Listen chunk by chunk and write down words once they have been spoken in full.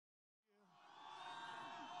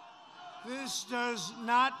This does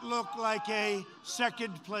not look like a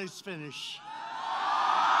second place finish.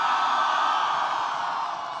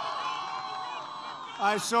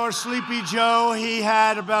 I saw Sleepy Joe. He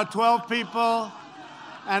had about 12 people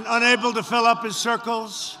and unable to fill up his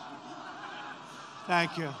circles.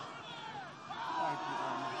 Thank you. Thank you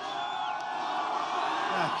very much.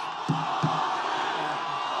 Thank you.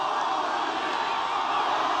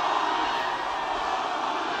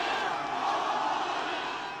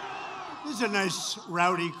 This is a nice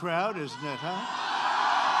rowdy crowd, isn't it, huh?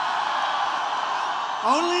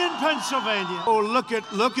 Only in Pennsylvania. Oh, look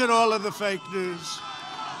at all of the fake news.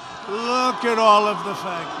 Look at all of the fake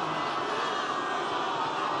news.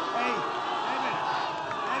 Hey,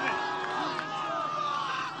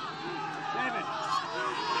 David,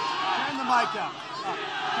 turn the mic up.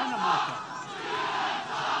 Turn the mic up.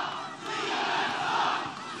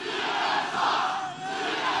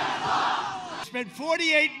 Spent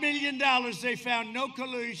 $48 million. They found no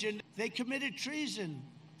collusion. They committed treason.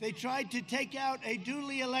 They tried to take out a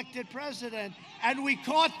duly elected president, and we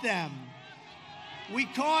caught them. We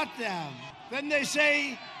caught them. Then they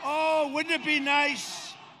say, oh, wouldn't it be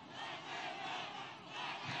nice?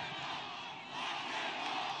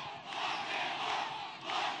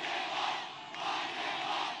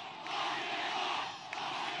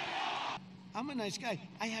 I'm a nice guy.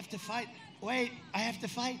 I have to fight. Wait, I have to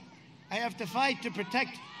fight. I have to fight to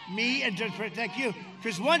protect me and to protect you.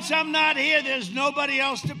 Because once I'm not here, there's nobody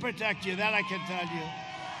else to protect you. That I can tell you.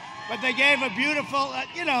 But they gave a beautiful,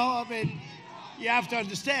 you have to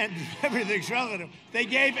understand, everything's relative. They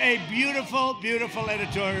gave a beautiful, beautiful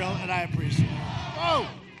editorial, and I appreciate it. Oh!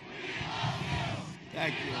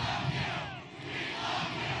 Thank you.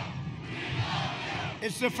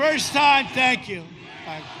 It's the first time, thank you.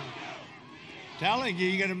 Thank you. Telling you,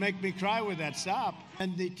 you're going to make me cry with that. Stop.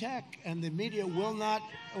 And the tech and the media will not,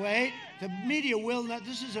 wait, the media will not,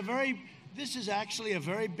 this is actually a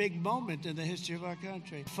very big moment in the history of our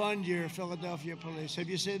country. Fund your Philadelphia police. Have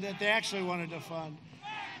you seen that? They actually wanted to fund.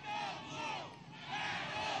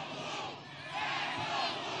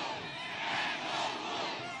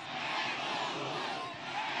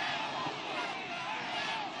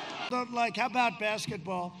 Don't like, how about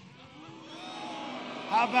basketball?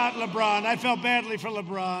 How about LeBron? I felt badly for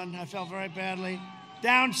LeBron. I felt very badly.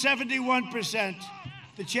 Down 71%.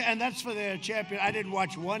 And that's for their champion. I didn't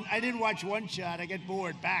watch one shot. I get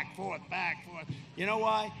bored. Back, forth, back, forth. You know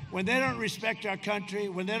why? When they don't respect our country,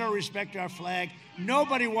 when they don't respect our flag,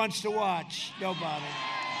 nobody wants to watch. Nobody.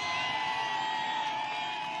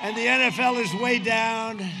 And the NFL is way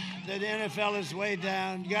down. The NFL is way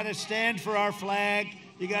down. You got to stand for our flag.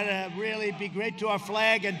 You got to really be great to our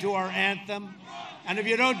flag and to our anthem. And if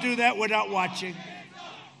you don't do that, we're not watching.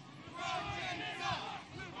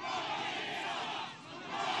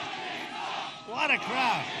 What a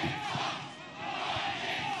crowd.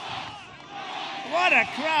 What a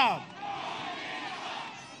crowd.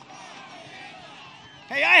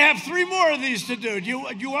 Hey, I have 3 more of these to do. Do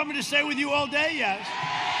you want me to stay with you all day? Yes.